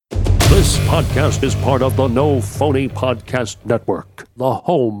This podcast is part of the No Phony Podcast Network, the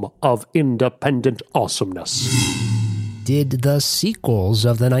home of independent awesomeness. Did the sequels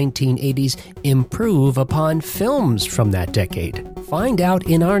of the 1980s improve upon films from that decade? Find out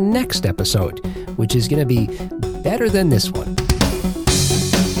in our next episode, which is going to be better than this one.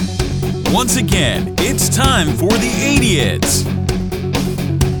 Once again, it's time for the Idiots.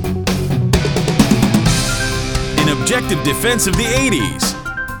 An objective defense of the 80s.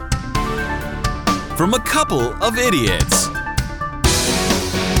 From a couple of idiots.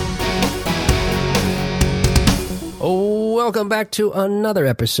 Oh, welcome back to another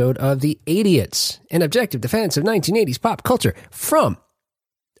episode of The Idiots, an objective defense of 1980s pop culture from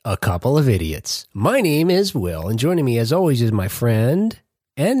a couple of idiots. My name is Will, and joining me as always is my friend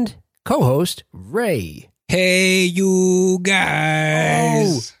and co-host, Ray. Hey, you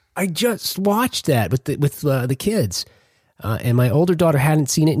guys. Oh, I just watched that with the kids. And my older daughter hadn't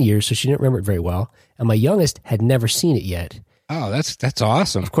seen it in years, so she didn't remember it very well. And my youngest had never seen it yet. Oh, that's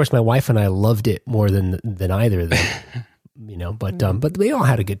awesome. Of course, my wife and I loved it more than either of them, but we all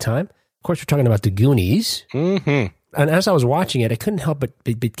had a good time. Of course, we're talking about the Goonies. Mm-hmm. And as I was watching it, I couldn't help but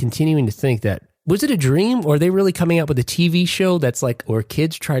continuing to think that, was it a dream, or are they really coming out with a TV show that's like, where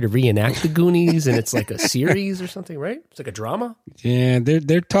kids try to reenact the Goonies, and it's like a series or something, right? It's like a drama? Yeah,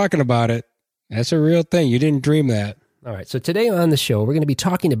 they're talking about it. That's a real thing. You didn't dream that. All right, so today on the show, we're going to be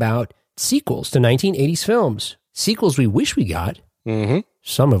talking about sequels to 1980s films. Sequels we wish we got,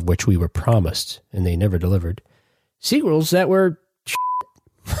 some of which we were promised, and they never delivered. Sequels that were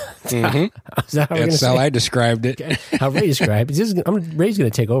Is that how That's how I described it. Okay. How Ray described it. Ray's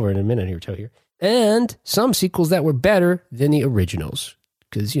going to take over in a minute here. And some sequels that were better than the originals.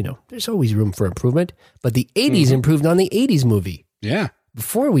 Because, there's always room for improvement. But the 80s improved on the 80s movie. Yeah.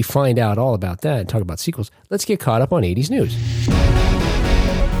 Before we find out all about that and talk about sequels, let's get caught up on 80s news.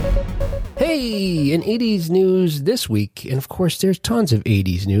 Hey, in 80s news this week, and of course there's tons of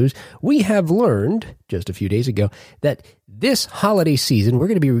 80s news, we have learned just a few days ago that this holiday season we're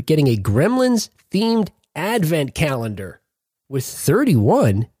going to be getting a Gremlins-themed advent calendar with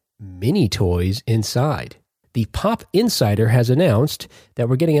 31 mini toys inside. The Pop Insider has announced that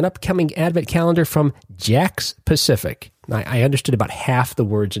we're getting an upcoming advent calendar from Jakks Pacific. I understood about half the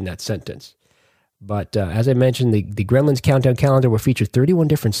words in that sentence. But as I mentioned, the Gremlins Countdown Calendar will feature 31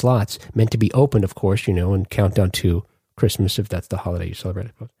 different slots, meant to be opened, of course, and count down to Christmas, if that's the holiday you celebrate, I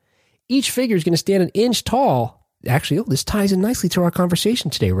suppose. Each figure is going to stand an inch tall. Actually, this ties in nicely to our conversation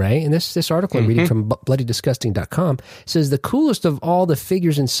today, Ray. And this article I'm reading from bloodydisgusting.com says the coolest of all the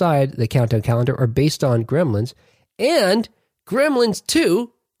figures inside the Countdown Calendar are based on Gremlins and Gremlins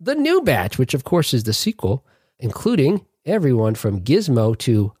 2, the new batch, which, of course, is the sequel, including everyone from Gizmo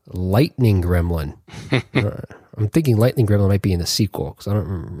to Lightning Gremlin. I'm thinking Lightning Gremlin might be in the sequel because I don't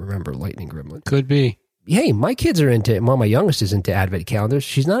remember Lightning Gremlin. Could be. Hey, my kids are my youngest is into advent calendars.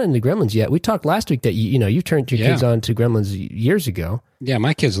 She's not into Gremlins yet. We talked last week that you turned your kids on to Gremlins years ago. Yeah,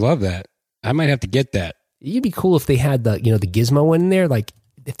 my kids love that. I might have to get that. It'd be cool if they had the Gizmo one in there. Like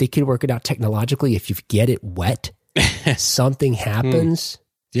if they could work it out technologically. If you get it wet, something happens.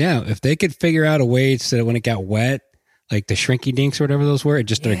 Yeah, if they could figure out a way so that when it got wet, like the shrinky dinks or whatever those were, it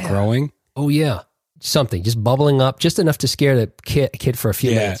just started growing. Oh yeah, something just bubbling up, just enough to scare the kid for a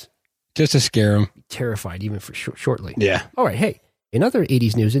few minutes. Just to scare them. Terrified even for shortly. Yeah. All right, hey, in other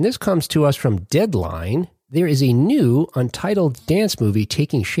 80s news, and this comes to us from Deadline, there is a new untitled dance movie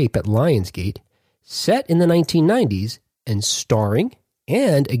taking shape at Lionsgate, set in the 1990s and starring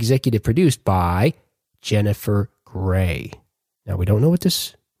and executive produced by Jennifer Grey. Now, we don't know what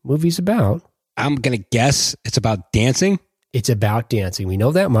this movie's about. I'm going to guess it's about dancing. It's about dancing. We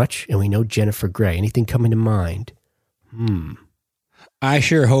know that much, and we know Jennifer Grey. Anything coming to mind? I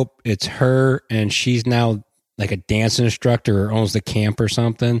sure hope it's her and she's now like a dance instructor or owns the camp or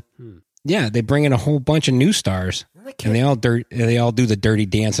something. Yeah, they bring in a whole bunch of new stars and they all do the dirty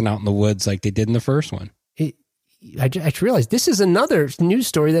dancing out in the woods like they did in the first one. I just realized this is another news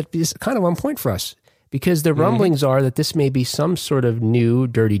story that is kind of on point for us because the rumblings are that this may be some sort of new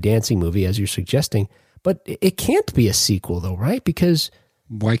Dirty Dancing movie, as you're suggesting, but it can't be a sequel though, right? Because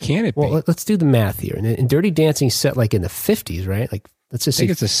why can't it be? Well, let's do the math here. And Dirty Dancing set like in the 50s, right? Like let's just say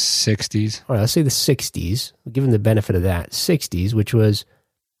it's the 60s. All right, let's say the 60s. We'll give them the benefit of that. 60s, which was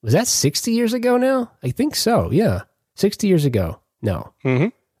that 60 years ago now? I think so, yeah. 60 years ago. No.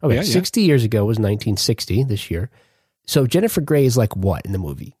 Okay, yeah, 60 years ago was 1960 this year. So Jennifer Grey is like what in the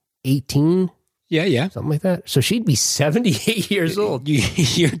movie? 18? Yeah. Something like that. So she'd be 78 years old.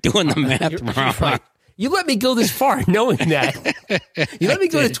 You're doing the math wrong. Right. You let me go this far knowing that. You let me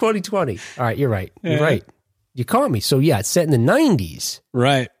go to 2020. All right, you're right. You're right. You caught me. So yeah, it's set in the 90s.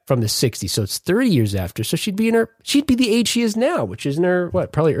 Right. from the 60s. So it's 30 years after. So she'd be the age she is now, which is in her,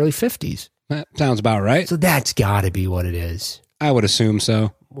 probably early 50s. That sounds about right. So that's got to be what it is. I would assume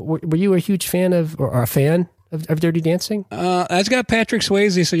so. Were you a huge fan of, or a fan of Dirty Dancing? It's got Patrick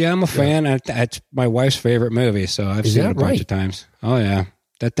Swayze, so yeah, I'm a fan. It's my wife's favorite movie, so I've seen it a bunch of times. Oh yeah,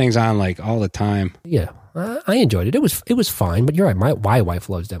 that thing's on like all the time. Yeah, I enjoyed it. It was fine, but you're right. My wife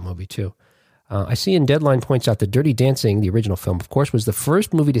loves that movie too. I see in Deadline points out that Dirty Dancing, the original film, of course, was the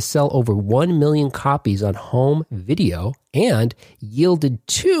first movie to sell over 1 million copies on home video and yielded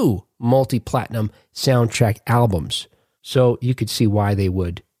 2 multi-platinum soundtrack albums. So you could see why they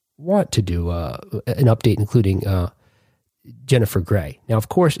would want to do an update, including Jennifer Grey. Now, of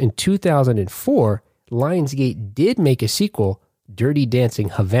course, in 2004, Lionsgate did make a sequel, Dirty Dancing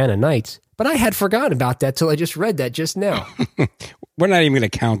Havana Nights, but I had forgotten about that till I just read that just now. We're not even going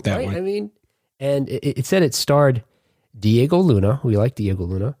to count that right? one. I mean, and it said it starred Diego Luna, we like Diego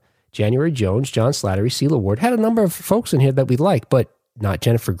Luna, January Jones, John Slattery, Celia Ward, had a number of folks in here that we like, but not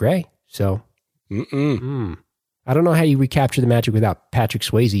Jennifer Grey. So, I don't know how you recapture the magic without Patrick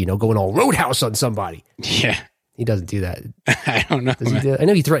Swayze, going all Roadhouse on somebody. Yeah. He doesn't do that. I don't know. Does he do that? I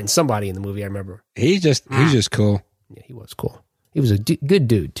know he threatened somebody in the movie, I remember. He's just cool. Yeah, he was cool. He was a good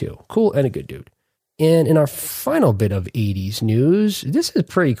dude, too. Cool and a good dude. And in our final bit of 80s news, this is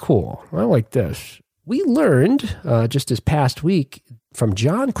pretty cool. I like this. We learned just this past week from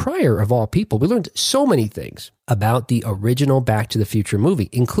John Cryer, of all people, we learned so many things about the original Back to the Future movie,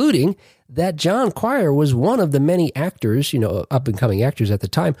 including that John Cryer was one of the many actors, up-and-coming actors at the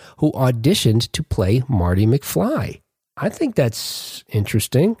time, who auditioned to play Marty McFly. I think that's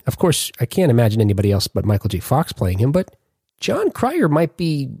interesting. Of course, I can't imagine anybody else but Michael J. Fox playing him, but John Cryer might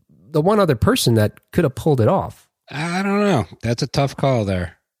be the one other person that could have pulled it off. I don't know. That's a tough call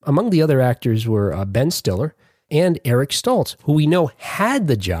there. Among the other actors were Ben Stiller and Eric Stoltz, who we know had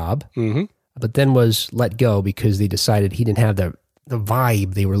the job, but then was let go because they decided he didn't have the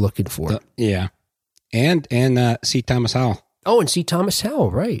vibe they were looking for. Yeah. And C. Thomas Howell. Oh, and C. Thomas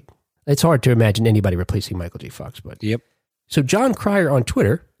Howell, right. It's hard to imagine anybody replacing Michael J. Fox, but... Yep. So John Cryer on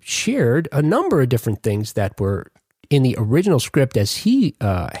Twitter shared a number of different things that were in the original script as he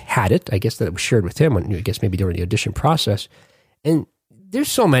had it. I guess that it was shared with him, I guess maybe during the audition process. And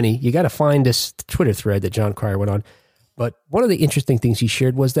there's so many. You got to find this Twitter thread that John Cryer went on. But one of the interesting things he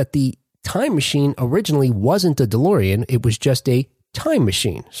shared was that the time machine originally wasn't a DeLorean. It was just a time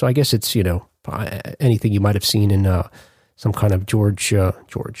machine. So I guess it's, anything you might have seen in some kind of George. Are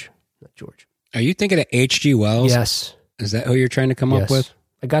you thinking of H.G. Wells? Yes. Is that who you're trying to come up with?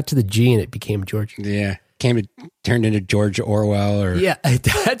 I got to the G and it became George. Yeah. Turned into George Orwell or... Yeah,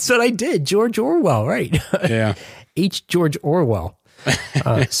 that's what I did. George Orwell, right? Yeah. H. George Orwell.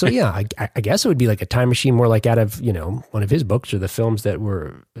 So yeah, I guess it would be like a time machine, more like out of, one of his books or the films that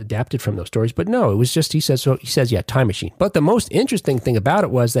were adapted from those stories. But no, it was just, he says, yeah, time machine. But the most interesting thing about it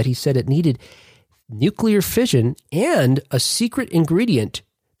was that he said it needed nuclear fission and a secret ingredient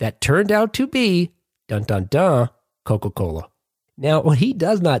that turned out to be, dun dun dun, Coca-Cola. Now, what he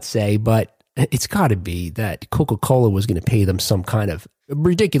does not say, but it's got to be that Coca-Cola was going to pay them some kind of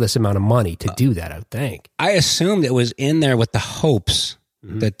ridiculous amount of money to do that, I would think. I assumed it was in there with the hopes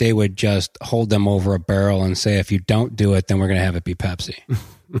that they would just hold them over a barrel and say, if you don't do it, then we're going to have it be Pepsi.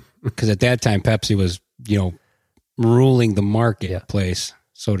 Because at that time, Pepsi was, ruling the marketplace,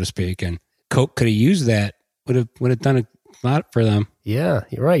 so to speak. And Coke could have used that, would have done a lot for them. Yeah,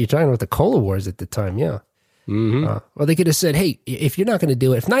 you're right. You're talking about the Cola Wars at the time, yeah. Well, they could have said, hey, if you're not going to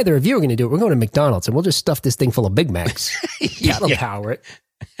do it, if neither of you are going to do it, we're going to McDonald's and we'll just stuff this thing full of Big Macs. That'll power it.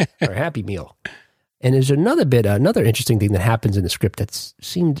 Or a Happy Meal. And there's another interesting thing that happens in the script that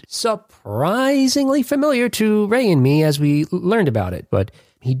seemed surprisingly familiar to Ray and me as we learned about it. But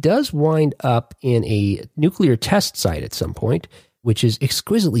he does wind up in a nuclear test site at some point, which is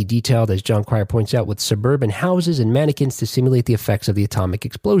exquisitely detailed, as John Cryer points out, with suburban houses and mannequins to simulate the effects of the atomic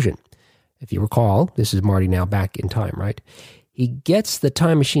explosion. If you recall, this is Marty now back in time, right? He gets the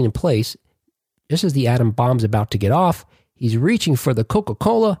time machine in place. Just as the atom bomb's about to get off, he's reaching for the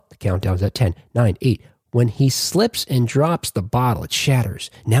Coca-Cola. The countdown's at 10, 9, 8. When he slips and drops the bottle, it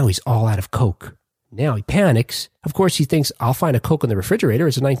shatters. Now he's all out of Coke. Now he panics. Of course, he thinks, I'll find a Coke in the refrigerator.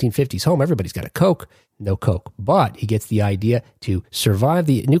 It's a 1950s home. Everybody's got a Coke. No Coke. But he gets the idea to survive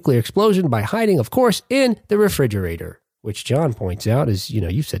the nuclear explosion by hiding, of course, in the refrigerator, which John points out is,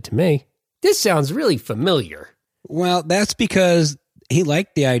 you said to me, this sounds really familiar. Well, that's because he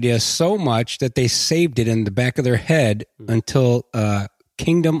liked the idea so much that they saved it in the back of their head until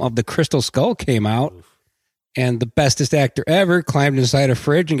Kingdom of the Crystal Skull came out, and the bestest actor ever climbed inside a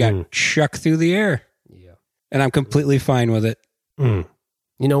fridge and got shucked through the air. Yeah. And I'm completely fine with it. Yeah,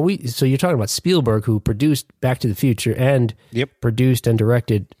 You know, so you're talking about Spielberg, who produced Back to the Future and produced and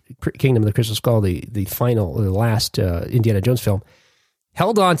directed Kingdom of the Crystal Skull, the last Indiana Jones film,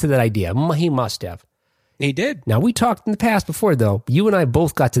 held on to that idea. He must have. He did. Now, we talked in the past before, though. You and I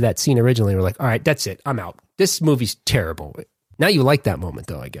both got to that scene originally. We're like, all right, that's it. I'm out. This movie's terrible. Now you like that moment,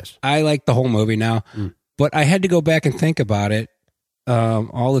 though, I guess. I like the whole movie now, but I had to go back and think about it.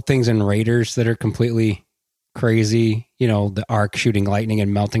 All the things in Raiders that are completely crazy, you know, the Ark shooting lightning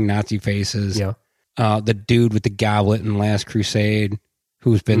and melting Nazi faces. Yeah. The dude with the goblet in Last Crusade,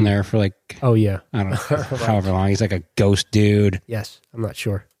 who's been there for like, oh yeah, I don't know, however long. He's like a ghost dude. Yes, I'm not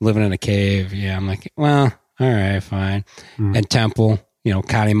sure. Living in a cave. Yeah, I'm like, well, all right, fine. And Temple, you know,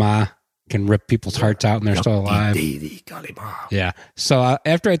 Kalima can rip people's hearts out and they're still alive. Yeah. So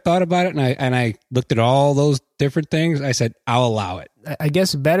after I thought about it and I looked at all those different things, I said, I'll allow it. I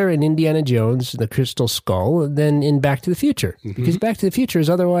guess better in Indiana Jones, the Crystal Skull, than in Back to the Future. Because Back to the Future is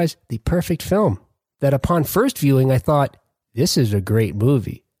otherwise the perfect film that upon first viewing, I thought, this is a great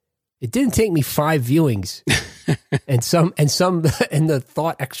movie. It didn't take me 5 viewings and the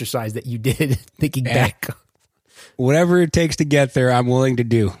thought exercise that you did thinking back. Whatever it takes to get there, I'm willing to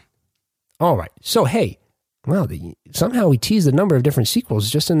do. All right. So, hey, well, somehow we teased a number of different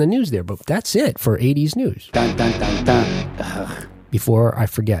sequels just in the news there, but that's it for 80s news. Dun, dun, dun, dun. Before I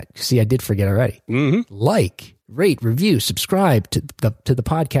forget, see, I did forget already. Like, rate, review, subscribe to the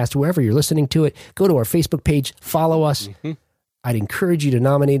podcast, wherever you're listening to it. Go to our Facebook page, follow us. I'd encourage you to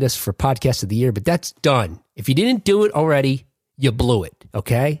nominate us for Podcast of the Year, but that's done. If you didn't do it already, you blew it,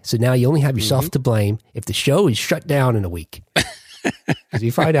 okay? So now you only have yourself to blame if the show is shut down in a week. Because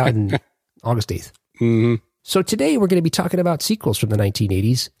you find out in August 8th. So today we're going to be talking about sequels from the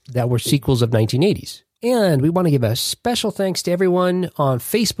 1980s that were sequels of 1980s. And we want to give a special thanks to everyone on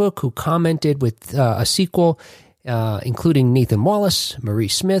Facebook who commented with a sequel, including Nathan Wallace, Marie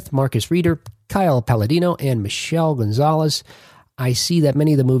Smith, Marcus Reeder, Kyle Palladino, and Michelle Gonzalez. I see that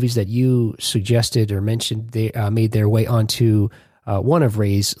many of the movies that you suggested or mentioned, they made their way onto one of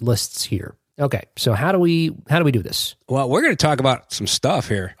Ray's lists here. Okay, so how do we do this? Well, we're going to talk about some stuff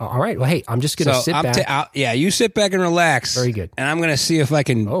here. All right. Well, hey, I'm just going to sit back. You sit back and relax. Very good. And I'm going to see if I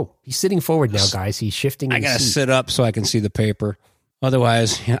can. Oh, he's sitting forward now, guys. He's shifting. I got to sit up so I can see the paper.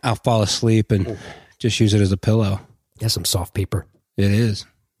 Otherwise, I'll fall asleep and just use it as a pillow. That's some soft paper. It is.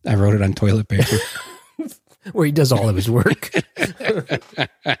 I wrote it on toilet paper. Where he does all of his work.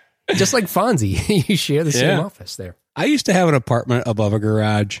 Just like Fonzie. You share the same office there. I used to have an apartment above a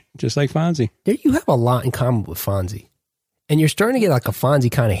garage, just like Fonzie. There, you have a lot in common with Fonzie. And you're starting to get like a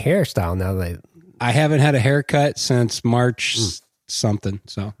Fonzie kind of hairstyle now. I haven't had a haircut since March something.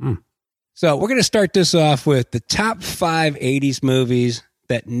 So we're going to start this off with the top 5 80s movies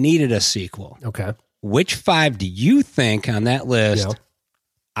that needed a sequel. Okay. Which 5 do you think on that list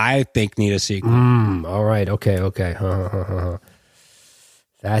I think need a sequel? All right. Okay.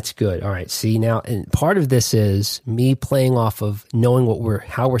 That's good. All right. See now, and part of this is me playing off of knowing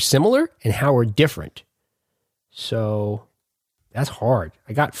how we're similar and how we're different. So that's hard.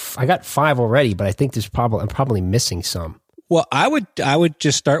 I got 5 already, but I think I'm probably missing some. Well, I would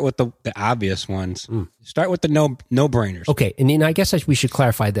just start with the obvious ones. Start with the no brainers. Okay, and then I guess we should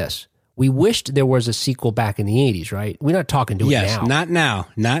clarify this. We wished there was a sequel back in the 80s, right? We're not talking to it now. Yes,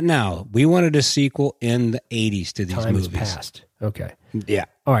 not now. We wanted a sequel in the 80s to these movies. Time has passed. Okay. Yeah.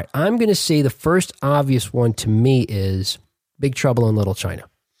 All right. I'm going to say the first obvious one to me is Big Trouble in Little China.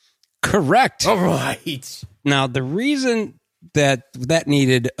 Correct. All right. Now, the reason that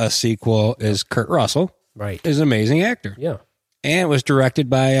needed a sequel is Kurt Russell. Right. Is an amazing actor. Yeah. And it was directed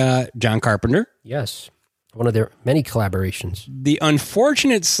by John Carpenter. Yes. One of their many collaborations. The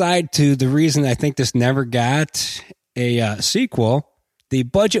unfortunate side to the reason I think this never got a sequel, the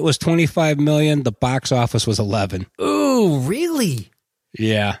budget was $25 million. The box office was $11. Ooh, really?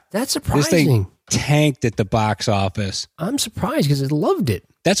 Yeah. That's This surprising. thing tanked at the box office. I'm surprised because I loved it.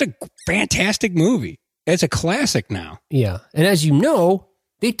 That's a fantastic movie. It's a classic now. Yeah. And as you know,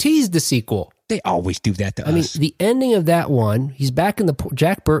 they teased the sequel. They always do that to us. I mean, the ending of that one,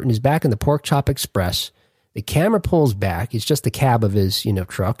 Jack Burton is back in the Pork Chop Express. The camera pulls back. It's just the cab of his,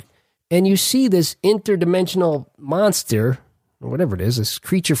 truck. And you see this interdimensional monster, or whatever it is, this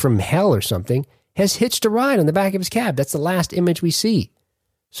creature from hell or something, has hitched a ride on the back of his cab. That's the last image we see.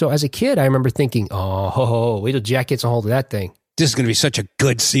 So as a kid, I remember thinking, wait till Jack gets a hold of that thing. This is going to be such a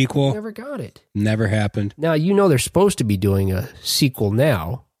good sequel. Never got it. Never happened. Now, they're supposed to be doing a sequel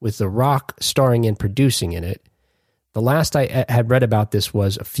now with The Rock starring and producing in it. The last I had read about this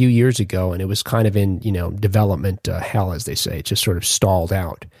was a few years ago, and it was kind of in, development hell, as they say. It just sort of stalled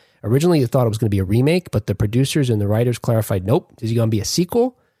out. Originally, they thought it was going to be a remake, but the producers and the writers clarified, nope, is it going to be a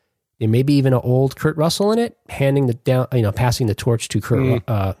sequel? There may be even an old Kurt Russell in it, passing the torch to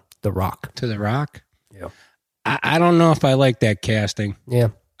The Rock. To The Rock? Yeah. I don't know if I like that casting. Yeah.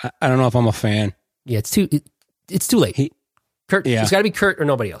 I don't know if I'm a fan. Yeah, it's too late. Kurt, Yeah. It's got to be Kurt or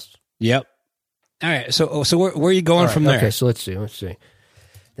nobody else. Yep. All right. So where are you going from there? Okay, so let's see.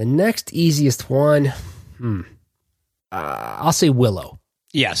 The next easiest one, I'll say Willow.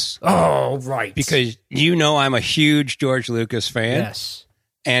 Yes. Oh, right. Because I'm a huge George Lucas fan. Yes.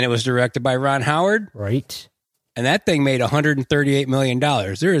 And it was directed by Ron Howard. Right. And that thing made $138 million.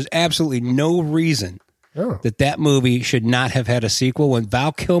 There is absolutely no reason that movie should not have had a sequel when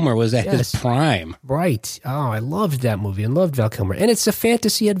Val Kilmer was at his prime. Right. Oh, I loved that movie and loved Val Kilmer. And it's a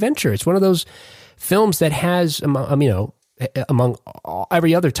fantasy adventure. It's one of those films that has, among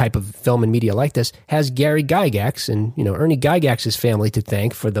every other type of film and media like this, has Gary Gygax and, Ernie Gygax's family to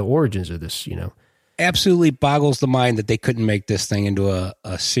thank for the origins of this, Absolutely boggles the mind that they couldn't make this thing into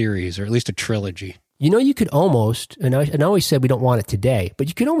a series or at least a trilogy. You could almost, and I always said we don't want it today, but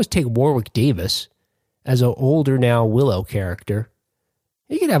you could almost take Warwick Davis as an older now Willow character.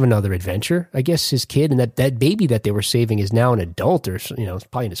 He could have another adventure. I guess his kid and that baby that they were saving is now an adult or,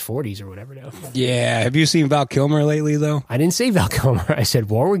 probably in his 40s or whatever now. Yeah. Have you seen Val Kilmer lately, though? I didn't say Val Kilmer. I said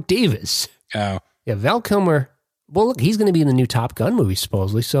Warwick Davis. Oh. Yeah, Val Kilmer. Well, look, he's going to be in the new Top Gun movie,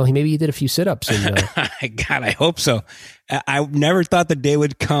 supposedly, so maybe he did a few sit-ups. And, God, I hope so. I never thought the day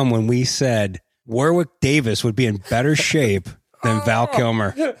would come when we said Warwick Davis would be in better shape than Val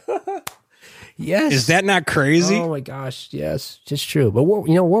Kilmer. Yes. Is that not crazy? Oh, my gosh, yes, just true. But,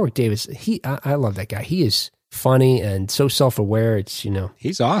 Warwick Davis, I love that guy. He is funny and so self-aware. It's,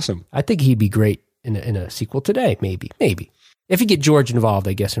 He's awesome. I think he'd be great in a sequel today, maybe. If you get George involved,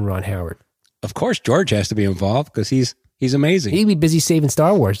 I guess, and Ron Howard. Of course, George has to be involved because he's amazing. He'd be busy saving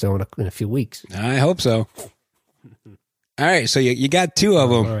Star Wars, though, in a few weeks. I hope so. All right, so you got two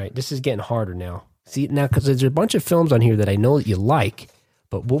of them. All right, this is getting harder now. See, now, because there's a bunch of films on here that I know that you like,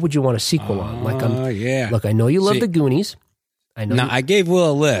 but what would you want a sequel on? Look, I know you love The Goonies. I gave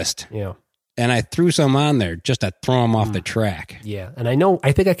Will a list. Yeah. And I threw some on there just to throw him off the track. Yeah, and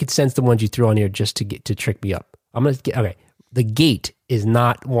I think I could sense the ones you threw on here just to trick me up. Okay, The Gate is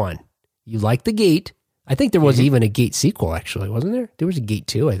not one. You like The Gate. I think there was even a Gate sequel, actually, wasn't there? There was a Gate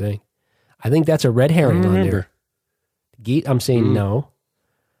 2, I think. I think that's a red herring on there. Gate, I'm saying no.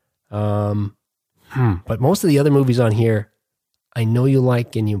 But most of the other movies on here, I know you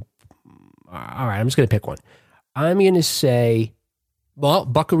like, and you... All right, I'm just going to pick one. I'm going to say,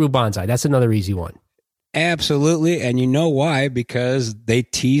 Buckaroo Banzai. That's another easy one. Absolutely, and you know why? Because they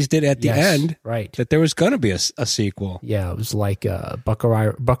teased it at the end, right? That there was going to be a sequel. Yeah, it was like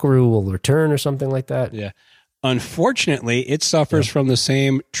Buckaroo will return or something like that. Yeah. Unfortunately, it suffers from the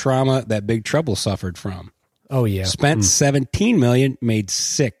same trauma that Big Trouble suffered from. Oh yeah, spent $17 million, made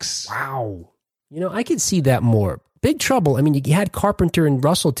 $6 million. Wow, I could see that more. Big Trouble. I mean, you had Carpenter and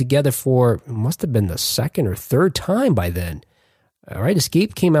Russell together for must have been the second or third time by then. All right,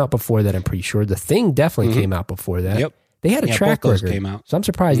 Escape came out before that, I'm pretty sure. The Thing definitely came out before that. Yep. They had a track record. Came out. So I'm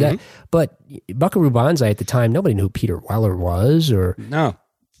surprised that. But Buckaroo Banzai at the time, nobody knew who Peter Weller was. No.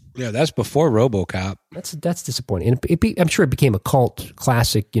 Yeah, that's before RoboCop. That's disappointing. And I'm sure it became a cult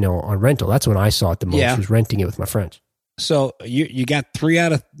classic, on rental. That's when I saw it the most, was renting it with my friends. So you got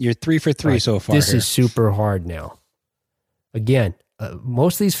you're 3 for 3 so far. This is super hard now. Again,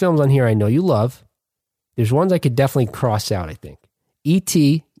 most of these films on here I know you love. There's ones I could definitely cross out, I think.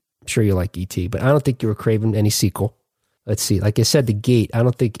 E.T., I'm sure you like E.T., but I don't think you were craving any sequel. Let's see. Like I said, The Gate. I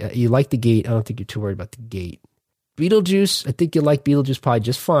don't think you like The Gate. I don't think you're too worried about The Gate. Beetlejuice. I think you like Beetlejuice probably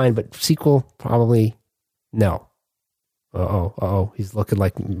just fine, but sequel, probably no. He's looking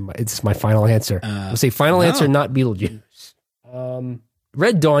like it's my final answer. I'll say final answer, not Beetlejuice.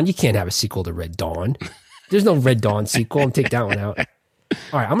 Red Dawn. You can't have a sequel to Red Dawn. There's no Red Dawn sequel. I'm take that one out. All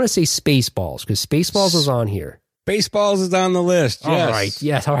right. I'm going to say Spaceballs because Spaceballs was on here. Spaceballs is on the list. Yes. All right.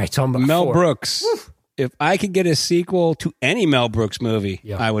 Yes. All right. So I'm Mel 4. Brooks. Woo. If I could get a sequel to any Mel Brooks movie,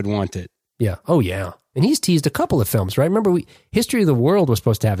 Yeah. I would want it. Yeah. Oh, yeah. And he's teased a couple of films, right? Remember, History of the World was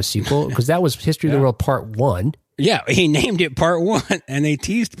supposed to have a sequel because that was History of the World Part 1. Yeah, he named it Part 1, and they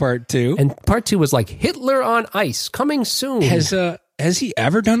teased Part 2. And Part 2 was like Hitler on Ice, coming soon. Has he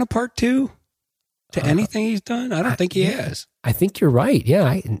ever done a Part 2 to anything he's done? I don't think he has. I think you're right.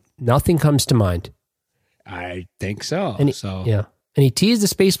 Yeah. Nothing comes to mind. I think so. And he teased the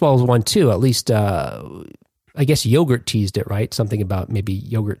Spaceballs one too. At least, I guess Yogurt teased it, right? Something about maybe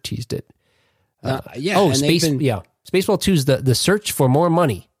Yogurt teased it. Spaceball 2 is the search for more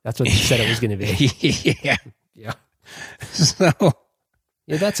money. That's what he said it was going to be. Yeah. Yeah. So,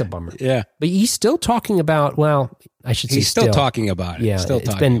 Yeah, that's a bummer. Yeah. But he's still talking about, well, I should say He's still talking about it. Yeah, still it's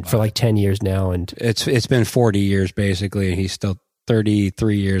talking been about for it. like 10 years now. And It's been 40 years basically, and he's still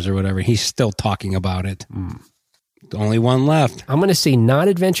 33 years or whatever. He's still talking about it. The only one left. I'm going to say not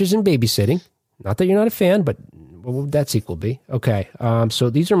Adventures in Babysitting. Not that you're not a fan, but what would that sequel be? Okay, so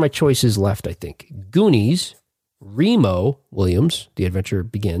these are my choices left, I think. Goonies, Remo Williams, The Adventure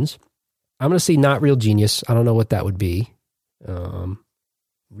Begins. I'm going to say Not Real Genius. I don't know what that would be.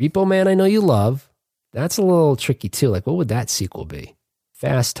 Repo Man, I Know You Love. That's a little tricky too. Like, what would that sequel be?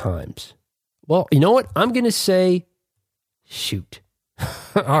 Fast Times. Well, you know what? I'm going to say, shoot.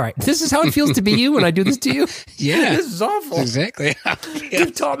 All right. This is how it feels to be you when I do this to you? Yeah. This is awful. Exactly.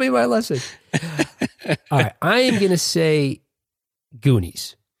 You've taught me my lesson. All right. I am going to say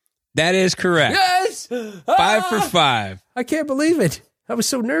Goonies. That is correct. Yes! 5 for 5. I can't believe it. I was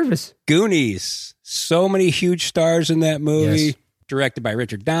so nervous. Goonies. So many huge stars in that movie. Yes. Directed by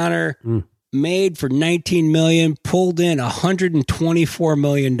Richard Donner. Made for $19 million. Pulled in $124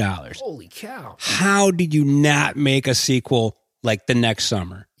 million. Holy cow. How did you not make a sequel like the next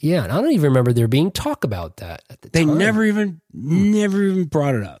summer? Yeah, and I don't even remember there being talk about that at the They time. never even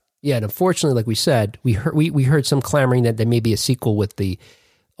brought it up. Yeah, and unfortunately, like we said, we heard some clamoring that there may be a sequel with the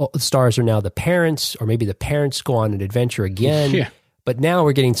stars are now the parents, or maybe the parents go on an adventure again. Yeah. But now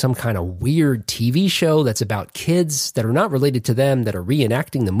we're getting some kind of weird TV show that's about kids that are not related to them, that are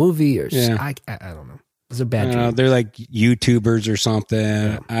reenacting the movie. Or Yeah. I don't know. It's a bad dream. They're like YouTubers or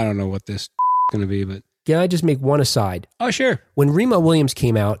something. I don't know what this is going to be, but Can I just make one aside? oh, sure. When Remo Williams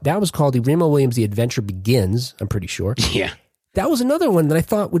came out, that was called the Remo Williams The Adventure Begins, I'm pretty sure. Yeah. That was another one that I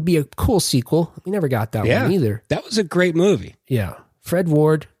thought would be a cool sequel. We never got that Yeah. one either. That was a great movie. Yeah. Fred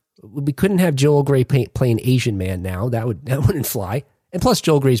Ward. We couldn't have Joel Grey playing Asian man now. That wouldn't fly. And plus,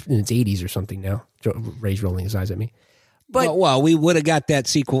 Joel Grey's in his 80s or something now. Ray's rolling his eyes at me. But well, we would have got that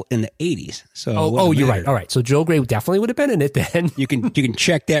sequel in the 80s. So it oh, wouldn't you're matter. right. All right. So Joel Grey definitely would have been in it then. You can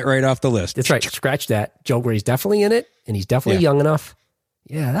check that right off the list. That's right. Scratch that. Joel Grey's definitely in it, and he's definitely young enough.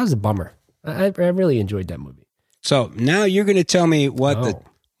 Yeah, that was a bummer. I really enjoyed that movie. So now you're going to tell me what Oh.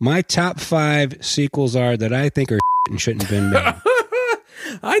 my top 5 sequels are that I think are and shouldn't have been made.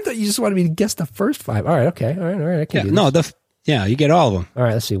 I thought you just wanted me to guess the first 5. All right. Okay. All right. I can do this. You get all of them. All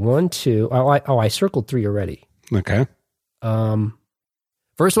right. Let's see. 1, 2. I circled 3 already. Okay.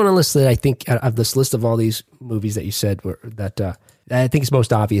 First one on the list that I think of this list of all these movies that you said that I think is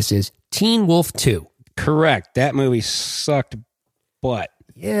most obvious is Teen Wolf 2. Correct. That movie sucked butt.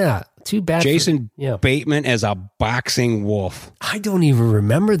 Yeah, too bad. Jason Yeah, Bateman as a boxing wolf. I don't even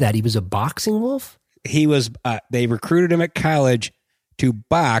remember that he was a boxing wolf. He was. They recruited him at college to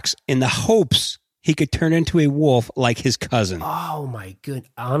box in the hopes he could turn into a wolf like his cousin. Oh my good.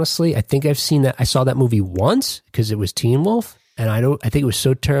 Honestly, I think I've seen that. I saw that movie once because it was Teen Wolf, and I think it was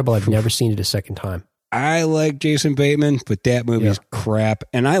so terrible I've never seen it a second time. I like Jason Bateman, but that movie's crap.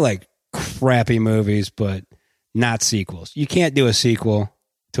 And I like crappy movies, but not sequels. You can't do a sequel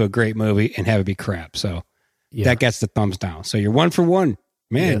to a great movie and have it be crap. So that gets the thumbs down. So you're 1 for 1.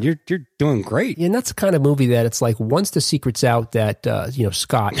 Man, you're doing great. Yeah, and that's the kind of movie that it's like once the secret's out that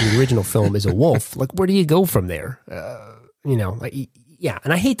Scott in the original film is a wolf. Like, where do you go from there? Yeah.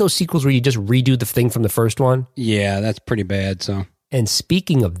 And I hate those sequels where you just redo the thing from the first one. Yeah, that's pretty bad. So And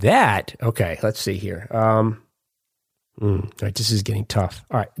speaking of that, okay, let's see here. All right, this is getting tough.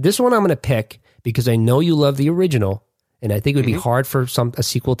 All right, this one I'm going to pick because I know you love the original, and I think it would be hard for a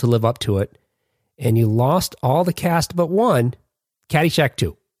sequel to live up to it. And you lost all the cast but one. Caddyshack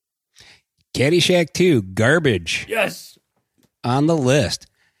 2. Caddyshack 2, garbage. Yes. On the list.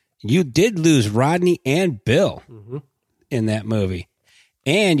 You did lose Rodney and Bill in that movie.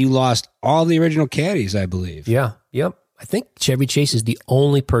 And you lost all the original caddies, I believe. Yeah. Yep. I think Chevy Chase is the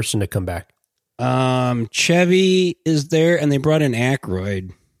only person to come back. Chevy is there, and they brought in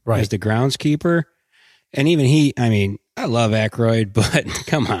Aykroyd as the groundskeeper. And even I love Aykroyd, but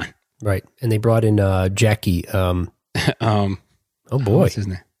come on. Right. And they brought in Jackie. Oh boy. What's his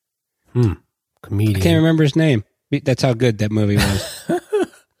name? Comedian. I can't remember his name. That's how good that movie was.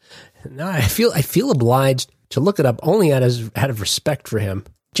 No, I feel obliged to look it up only out of respect for him.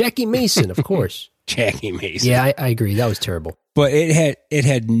 Jackie Mason, of course. Jackie Mason. Yeah, I agree. That was terrible. But it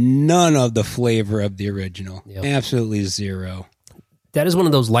had none of the flavor of the original. Yep. Absolutely zero. That is one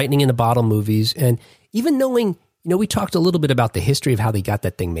of those lightning in a bottle movies. And even knowing, we talked a little bit about the history of how they got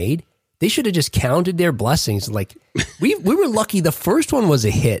that thing made. They should have just counted their blessings. Like we were lucky. The first one was a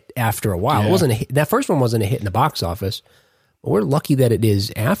hit after a while. Yeah. It wasn't a hit. That first one wasn't a hit in the box office. But we're lucky that it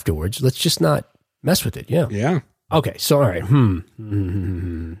is afterwards. Let's just not mess with it. Yeah. Yeah. Okay. So, all right.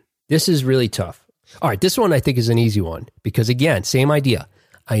 This is really tough. All right. This one I think is an easy one because again, same idea.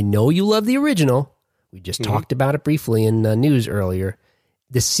 I know you love the original. We just talked about it briefly in the news earlier.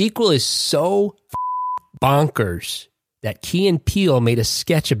 The sequel is so bonkers that Key and Peele made a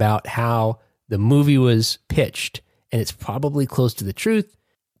sketch about how the movie was pitched, and it's probably close to the truth.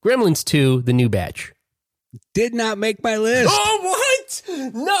 Gremlins 2, The New Batch. Did not make my list. Oh,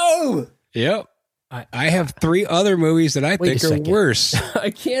 what? No! Yep. I have 3 other movies that I Wait think a are second. worse. I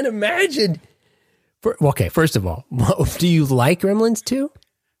can't imagine. Okay, first of all, do you like Gremlins 2?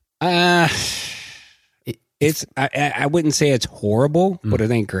 It's I wouldn't say it's horrible, but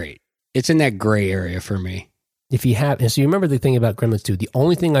it ain't great. It's in that gray area for me. If you have, and so you remember the thing about Gremlins 2, the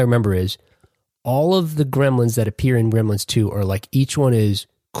only thing I remember is all of the gremlins that appear in Gremlins 2 are like, each one is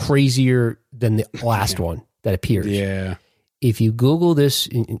crazier than the last one that appears. Yeah. If you Google this,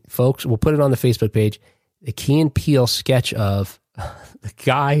 folks, we'll put it on the Facebook page, the Key and Peele sketch of the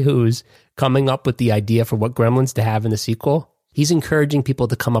guy who's coming up with the idea for what Gremlins to have in the sequel. He's encouraging people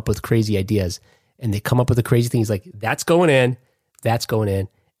to come up with crazy ideas, and they come up with the crazy things like, that's going in, that's going in.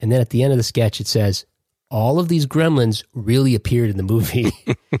 And then at the end of the sketch, it says, all of these gremlins really appeared in the movie.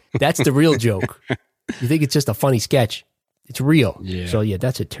 That's the real joke. You think it's just a funny sketch. It's real. Yeah. So yeah,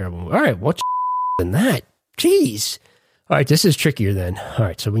 that's a terrible movie. All right, what's than that? Jeez. All right, this is trickier then. All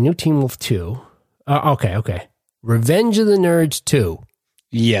right, so we knew Teen Wolf 2. Okay. Revenge of the Nerds 2.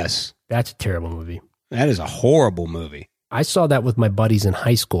 Yes. That's a terrible movie. That is a horrible movie. I saw that with my buddies in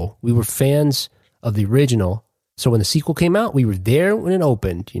high school. We were fans of the original. So when the sequel came out, we were there when it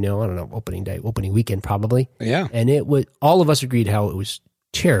opened, I don't know, opening day, opening weekend probably. Yeah. And it was, all of us agreed how it was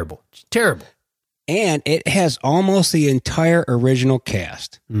terrible. Terrible. And it has almost the entire original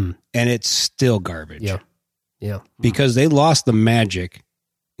cast. And it's still garbage. Yeah. Because they lost the magic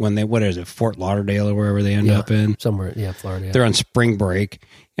when they, Fort Lauderdale or wherever they end up in. Somewhere, Florida. Yeah. They're on spring break.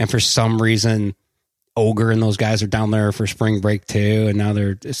 And for some reason, Ogre and those guys are down there for spring break too. And now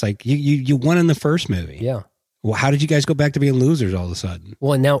it's like, you won in the first movie. Yeah. Well, how did you guys go back to being losers all of a sudden?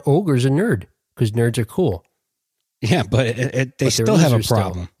 Well, and now Ogre's a nerd because nerds are cool. Yeah, but they But still have a losers still.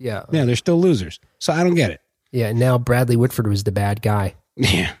 problem. Yeah. Yeah, they're still losers. So I don't get it. Yeah. And now Bradley Whitford was the bad guy.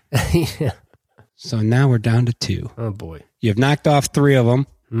 Yeah. Yeah. So now we're down to 2. Oh, boy. You've knocked off 3 of them.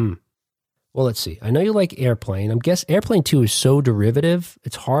 Well, let's see. I know you like Airplane. I guess Airplane 2 is so derivative,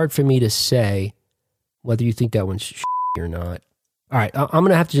 it's hard for me to say whether you think that one's or not. All right, I'm going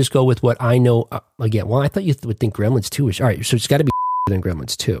to have to just go with what I know. Again, well, I thought you would think Gremlins 2 is... All right, so it's got to be than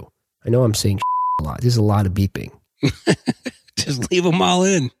Gremlins 2. I know I'm saying a lot. There's a lot of beeping. Just leave them all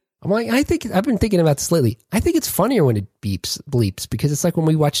in. I'm like, I've been thinking about this lately. I think it's funnier when it bleeps, because it's like when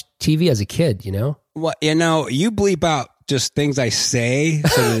we watched TV as a kid, Well, you bleep out just things I say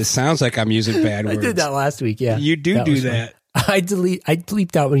so that it sounds like I'm using bad words. I did that last week, yeah. You do was that. fun. I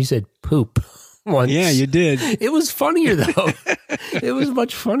bleeped out when you said poop once. Yeah, you did. It was funnier, though. It was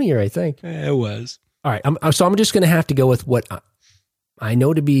much funnier, I think. It was. All right, so I'm just going to have to go with what I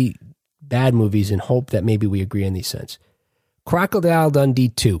know to be bad movies and hope that maybe we agree in these sense. Crocodile Dundee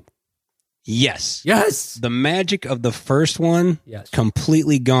 2. Yes. Yes. The magic of the first one Yes.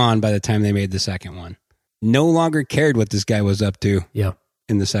 completely gone by the time they made the second one. No longer cared what this guy was up to Yeah.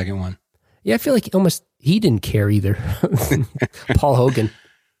 in the second one. Yeah, I feel like he didn't care either. Paul Hogan.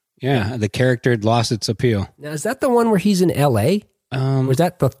 Yeah, the character had lost its appeal. Now, is that the one where he's in L.A.? Or is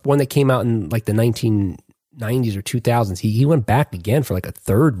that the one that came out in like the 1990s or 2000s? He went back again for like a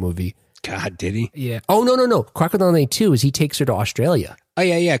third movie. God, did he? Yeah. Oh, no. Crocodile Dundee 2 is he takes her to Australia. Oh,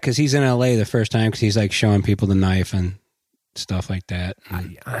 yeah, because he's in L.A. the first time because he's like showing people the knife and stuff like that.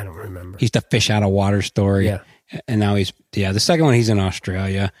 I don't remember. He's the fish out of water story. Yeah. And now the second one, he's in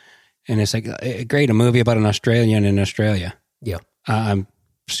Australia. And it's like, great, a movie about an Australian in Australia. Yeah. I'm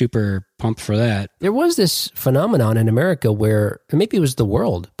super pumped for that. There was this phenomenon in America where, and maybe it was the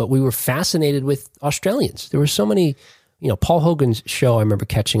world, but we were fascinated with Australians. There were so many, Paul Hogan's show I remember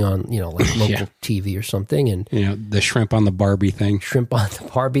catching on, like local TV or something. And the shrimp on the Barbie thing. Shrimp on the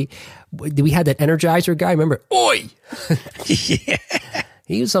Barbie. We had that Energizer guy, remember? Oi! Yeah.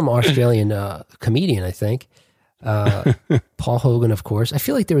 He was some Australian comedian, I think. Paul Hogan, of course. I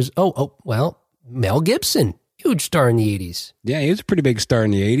feel like there was, Mel Gibson, huge star in the 80s. Yeah, he was a pretty big star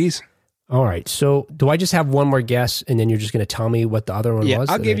in the 80s. All right. So do I just have one more guess and then you're just going to tell me what the other one was?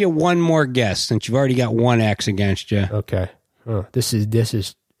 I'll give you one more guess since you've already got one X against you. Okay. This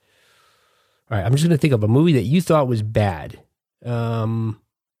is. All right. I'm just going to think of a movie that you thought was bad. I'm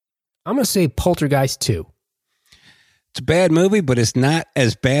going to say Poltergeist 2. It's a bad movie, but it's not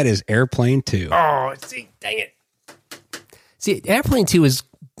as bad as Airplane 2. Oh, see, dang it. See, Airplane 2 is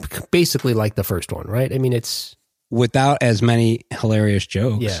basically like the first one, right? I mean, it's... Without as many hilarious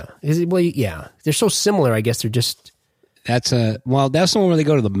jokes. Yeah. They're so similar, I guess they're just... That's the one where they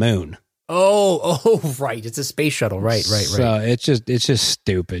go to the moon. Oh, right. It's a space shuttle. Right. So it's just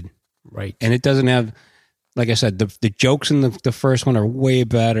stupid. Right. And it doesn't have, like I said, the jokes in the first one are way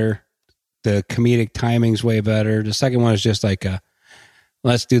better. The comedic timing's way better. The second one is just like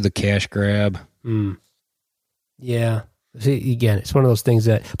let's do the cash grab. Yeah. See, again, it's one of those things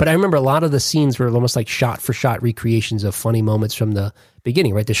but I remember a lot of the scenes were almost like shot for shot recreations of funny moments from the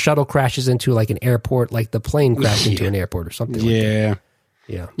beginning, right? The shuttle crashes into like an airport, like the plane crashed into an airport or something like that.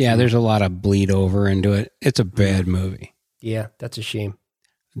 Yeah, there's a lot of bleed over into it. It's a bad movie. Yeah, that's a shame.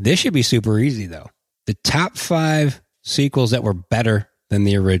 This should be super easy, though. The top 5 sequels that were better than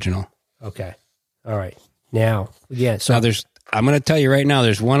the original. Okay. All right. Now, again, so I'm going to tell you right now,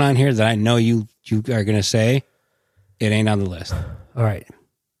 there's one on here that I know you are going to say it ain't on the list. All right.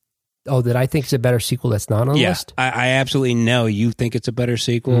 Oh, that I think is a better sequel that's not on the list? I absolutely know you think it's a better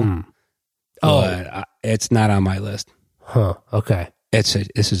sequel. But it's not on my list. Huh. Okay. This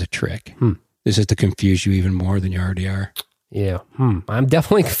is a trick. This is to confuse you even more than you already are. Yeah. I'm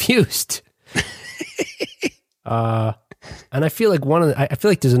definitely confused. And I feel like I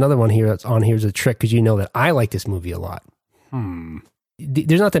feel like there's another one here that's on here as a trick because you know that I like this movie a lot.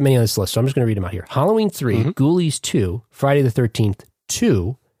 There's not that many on this list, so I'm just going to read them out here. Halloween 3, Ghoulies 2, Friday the 13th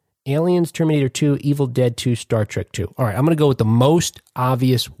 2, Aliens, Terminator 2, Evil Dead 2, Star Trek 2. All right, I'm going to go with the most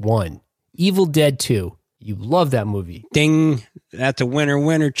obvious one. Evil Dead 2. You love that movie. Ding. That's a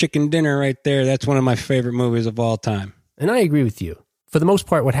winner chicken dinner right there. That's one of my favorite movies of all time. And I agree with you. For the most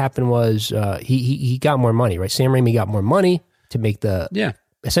part, what happened was he got more money, right? Sam Raimi got more money to make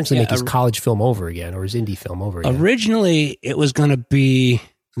essentially make his college film over again or his indie film over again. Originally, it was going to be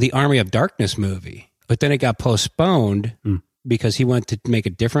the Army of Darkness movie, but then it got postponed because he went to make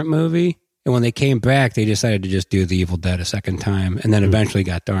a different movie. And when they came back, they decided to just do The Evil Dead a second time and then eventually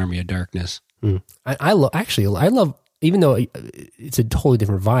got the Army of Darkness. I love, even though it's a totally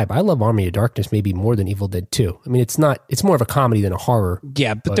different vibe, I love Army of Darkness maybe more than Evil Dead 2. I mean, it's more of a comedy than a horror.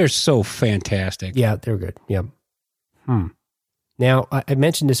 Yeah, but they're so fantastic. Yeah, they're good. Yeah. Now, I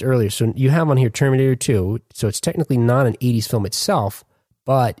mentioned this earlier. So you have on here Terminator 2. So it's technically not an 80s film itself,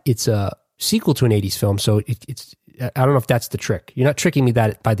 but it's a sequel to an 80s film. So it's, I don't know if that's the trick. You're not tricking me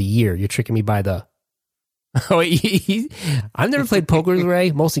by the year. You're tricking me by the... I've never played poker with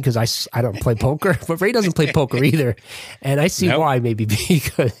Ray, mostly because I don't play poker, but Ray doesn't play poker either. And I see why, maybe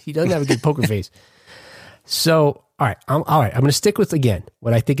because he doesn't have a good poker face. So, all right. I'm going to stick with, again,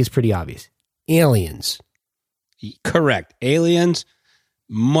 what I think is pretty obvious. Aliens. Correct. Aliens,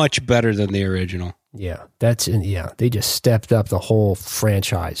 much better than the original. Yeah, they just stepped up the whole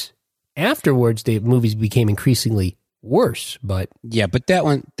franchise. Afterwards, the movies became increasingly worse, but... Yeah, but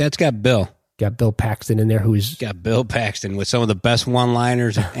that's got Bill. Got Bill Paxton in there, who's... Got Bill Paxton with some of the best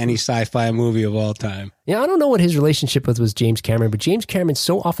one-liners of any sci-fi movie of all time. Yeah, I don't know what his relationship was James Cameron, but James Cameron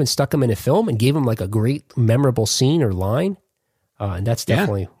so often stuck him in a film and gave him like a great, memorable scene or line. And that's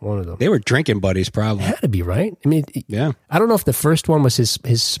definitely one of them. They were drinking buddies, probably. It had to be, right? I mean, I don't know if the first one was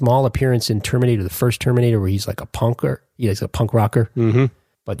his small appearance in Terminator, the first Terminator, where he's like a punker. Yeah, he's a punk rocker. Mm-hmm.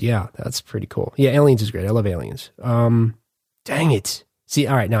 But yeah, that's pretty cool. Yeah, Aliens is great. I love Aliens. Dang it. See,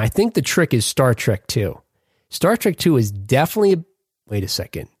 all right, now I think the trick is Star Trek 2. Star Trek 2 is definitely wait a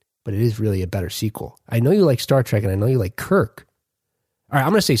second, but it is really a better sequel. I know you like Star Trek, and I know you like Kirk. All right,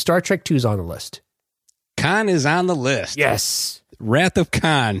 I'm going to say Star Trek 2 is on the list. Khan is on the list. Yes. Wrath of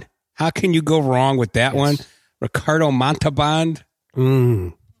Khan. How can you go wrong with that one? Ricardo Montalban.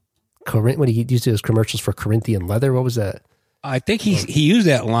 When he used those commercials for Corinthian leather, what was that? I think he used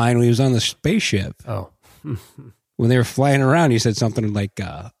that line when he was on the spaceship. Oh. When they were flying around, he said something like,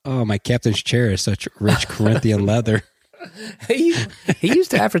 oh, my captain's chair is such rich Corinthian leather. He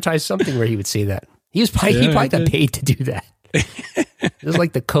used to advertise something where he would say that. He probably got paid to do that. It was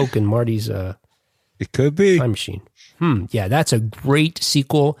like the Coke in Marty's it could be Time Machine. Yeah, that's a great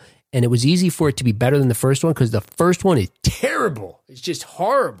sequel. And it was easy for it to be better than the first one because the first one is terrible. It's just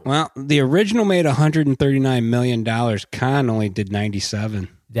horrible. Well, the original made $139 million. Khan only did 97.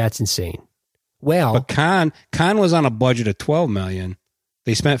 That's insane. Well, but Khan was on a budget of $12 million.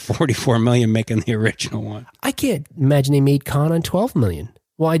 They spent $44 million making the original one. I can't imagine they made Khan on $12 million.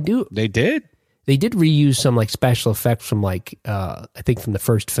 Well, I do. They did. They did reuse some like special effects from like I think from the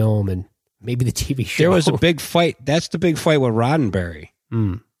first film and maybe the TV show. There was a big fight. That's the big fight with Roddenberry.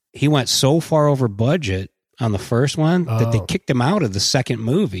 He went so far over budget on the first one that they kicked him out of the second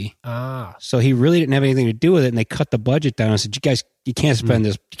movie. So he really didn't have anything to do with it, and they cut the budget down and said, "You guys, you can't spend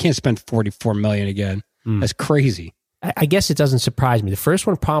this. You can't spend $44 million again. That's crazy." I guess it doesn't surprise me. The first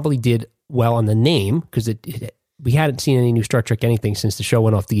one probably did well on the name because we hadn't seen any new Star Trek anything since the show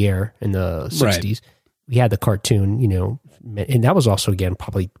went off the air in the 60s. we had the cartoon, you know, and that was also, again,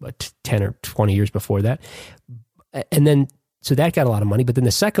 probably 10 or 20 years before that. And then, so that got a lot of money. But then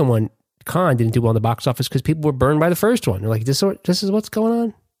the second one, Khan, didn't do well in the box office because people were burned by the first one. They're like, this is what's going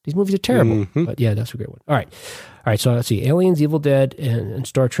on? These movies are terrible. Mm-hmm. But yeah, that's a great one. All right. So let's see. Aliens, Evil Dead, and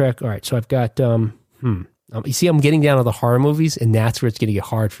Star Trek. All right. So I've got, you see, I'm getting down to the horror movies, and that's where it's going to get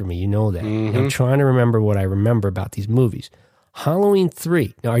hard for me. You know that. Mm-hmm. I'm trying to remember what I remember about these movies. Halloween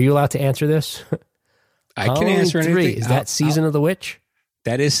 3. Now, are you allowed to answer this? I can answer anything. 3. Is that Season of the Witch?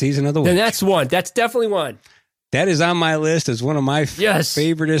 That is Season of the Witch. Then that's one. That's definitely one. That is on my list as one of my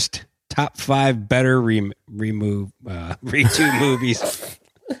favoriteest top 5 better redo movies.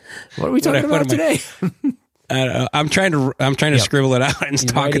 What are we talking about today? I'm trying to scribble it out and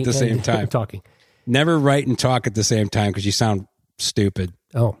talk at the same time. Talking. Never write and talk at the same time because you sound stupid.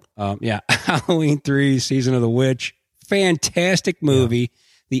 Oh. Halloween 3, Season of the Witch. Fantastic movie. Yeah.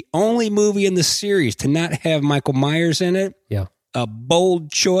 The only movie in the series to not have Michael Myers in it. Yeah. A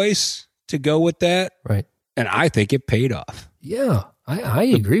bold choice to go with that. Right. And I think it paid off. Yeah. I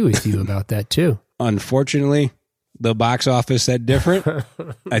agree with you about that too. Unfortunately, the box office said different.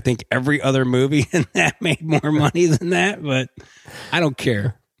 I think every other movie in that made more money than that, but I don't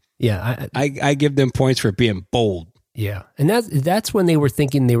care. Yeah. I give them points for being bold. Yeah. And that's when they were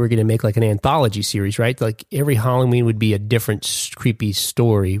thinking they were going to make like an anthology series, right? Like every Halloween would be a different creepy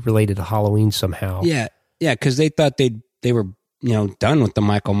story related to Halloween somehow. Yeah. Yeah. Because they thought they were, done with the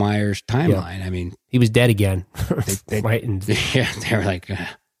Michael Myers timeline. Yeah. I mean, he was dead again. Right. And they were like,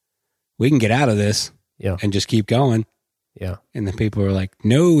 we can get out of this and just keep going. Yeah. And the people were like,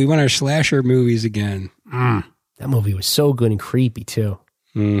 no, we want our slasher movies again. That movie was so good and creepy too.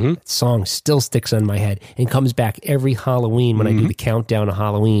 Mm-hmm. That song still sticks on my head and comes back every Halloween when I do the countdown to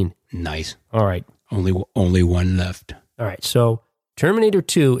Halloween. Nice. All right. Only one left. All right. So Terminator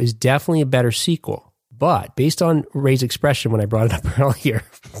 2 is definitely a better sequel, but based on Ray's expression when I brought it up earlier,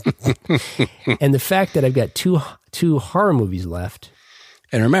 and the fact that I've got two horror movies left.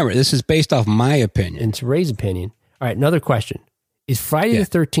 And remember, this is based off my opinion. And it's Ray's opinion. All right. Another question. Is Friday the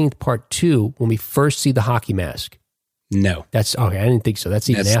 13th Part 2 when we first see the hockey mask? No. That's okay. I didn't think so. That's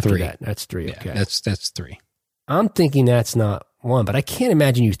even after 3. that. That's 3. Yeah, okay. That's 3. I'm thinking that's not 1, but I can't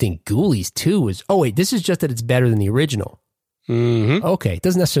imagine you think Ghoulies 2 was. Oh, wait. This is just that it's better than the original. Mm-hmm. Okay. It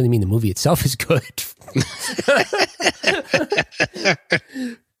doesn't necessarily mean the movie itself is good.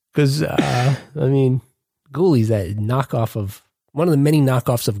 Because, Ghoulies, that knockoff of. One of the many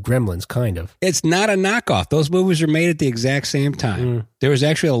knockoffs of Gremlins, kind of. It's not a knockoff. Those movies were made at the exact same time. There was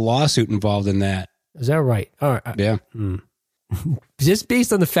actually a lawsuit involved in that. Is that right? All right. Yeah. Just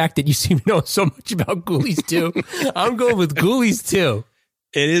based on the fact that you seem to know so much about Ghoulies 2, I'm going with Ghoulies 2.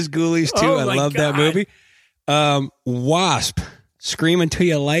 It is Ghoulies 2. I love that movie. Wasp, Scream Until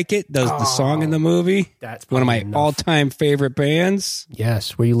You Like It, does the song in the movie. That's one of my all-time favorite bands.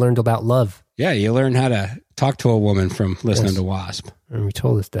 Yes, where you learned about love. Yeah, you learn how to talk to a woman from listening to Wasp. And we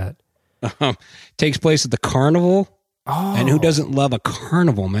told us that. Takes place at the carnival. Oh. And who doesn't love a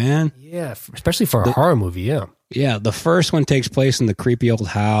carnival, man? Yeah, especially for a horror movie, yeah. Yeah, the first one takes place in the creepy old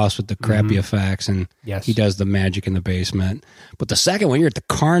house with the crappy effects, and he does the magic in the basement. But the second one, you're at the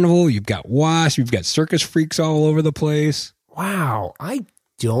carnival, you've got Wasp, you've got circus freaks all over the place. Wow, I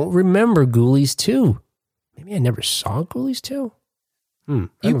don't remember Ghoulies 2. Maybe I never saw Ghoulies 2?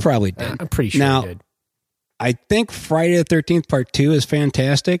 You probably did. I'm pretty sure I did. I think Friday the 13th Part 2 is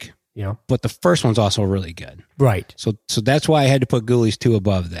fantastic. Yeah. But the first one's also really good. Right. So that's why I had to put Ghoulies 2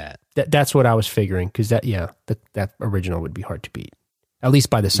 above that. That's what I was figuring, because that original would be hard to beat. At least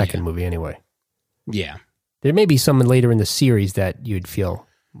by the second movie, anyway. Yeah. There may be some later in the series that you'd feel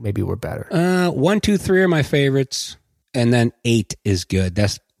maybe were better. 1, 2, 3 are my favorites. And then 8 is good.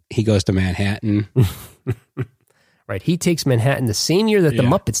 He goes to Manhattan. Right. He takes Manhattan the same year that the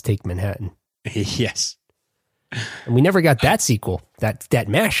Muppets take Manhattan. Yes. And we never got that sequel, that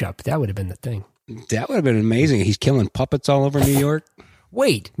mashup. That would have been the thing. That would have been amazing. He's killing puppets all over New York.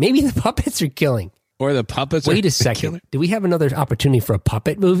 Wait, maybe the puppets are killing. Or the puppets Wait a second. Do we have another opportunity for a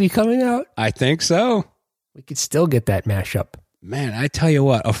puppet movie coming out? I think so. We could still get that mashup. Man, I tell you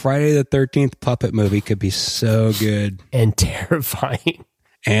what, a Friday the 13th puppet movie could be so good. And terrifying.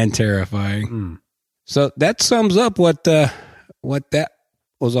 So that sums up what that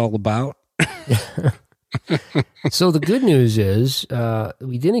was all about. So the good news is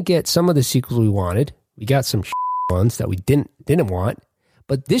we didn't get some of the sequels we wanted. We got some ones that we didn't want.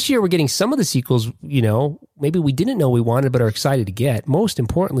 But this year we're getting some of the sequels, maybe we didn't know we wanted but are excited to get. Most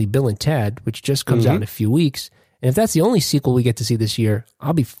importantly, Bill and Ted, which just comes out in a few weeks. And if that's the only sequel we get to see this year,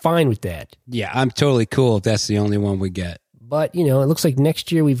 I'll be fine with that. Yeah, I'm totally cool if that's the only one we get. But, it looks like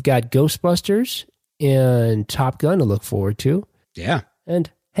next year we've got Ghostbusters and Top Gun to look forward to. Yeah. And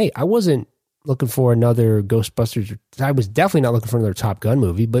hey, I wasn't looking for another Ghostbusters. I was definitely not looking for another Top Gun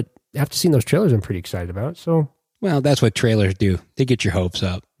movie, but after seeing those trailers, I'm pretty excited about it. So, Well, that's what trailers do. They get your hopes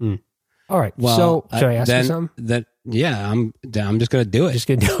up. all right. Well, so, should I ask you something? I'm just going to do it. Just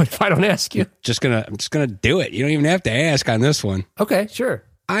gonna do it if I don't ask you. I'm just gonna do it. You don't even have to ask on this one. Okay, sure.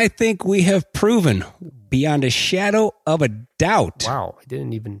 I think we have proven beyond a shadow of a doubt Wow, I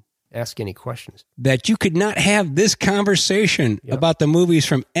didn't even ask any questions. that you could not have this conversation about the movies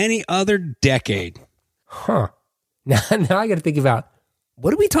from any other decade. Huh. Now I got to think about, what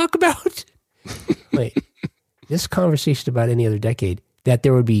did we talk about? Wait, this conversation about any other decade, that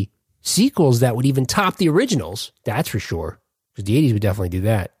there would be sequels that would even top the originals. That's for sure. Because the 80s would definitely do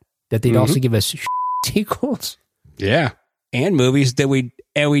that. That they'd also give us sequels. Yeah. And movies that we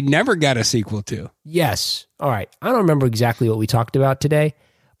never got a sequel to. Yes. All right. I don't remember exactly what we talked about today,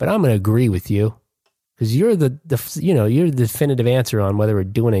 but I'm going to agree with you because you're you're the definitive answer on whether we're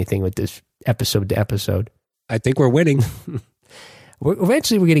doing anything with this episode to episode. I think we're winning.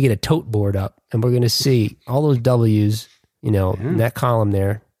 Eventually, we're going to get a tote board up, and we're going to see all those W's, in that column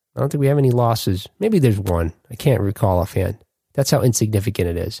there. I don't think we have any losses. Maybe there's one. I can't recall offhand. That's how insignificant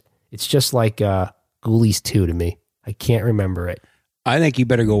it is. It's just like Ghoulies 2 to me. I can't remember it. I think you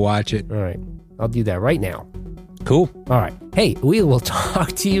better go watch it. All right. I'll do that right now. Cool. All right. Hey, we will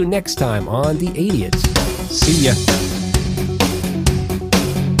talk to you next time on The 80s. See ya.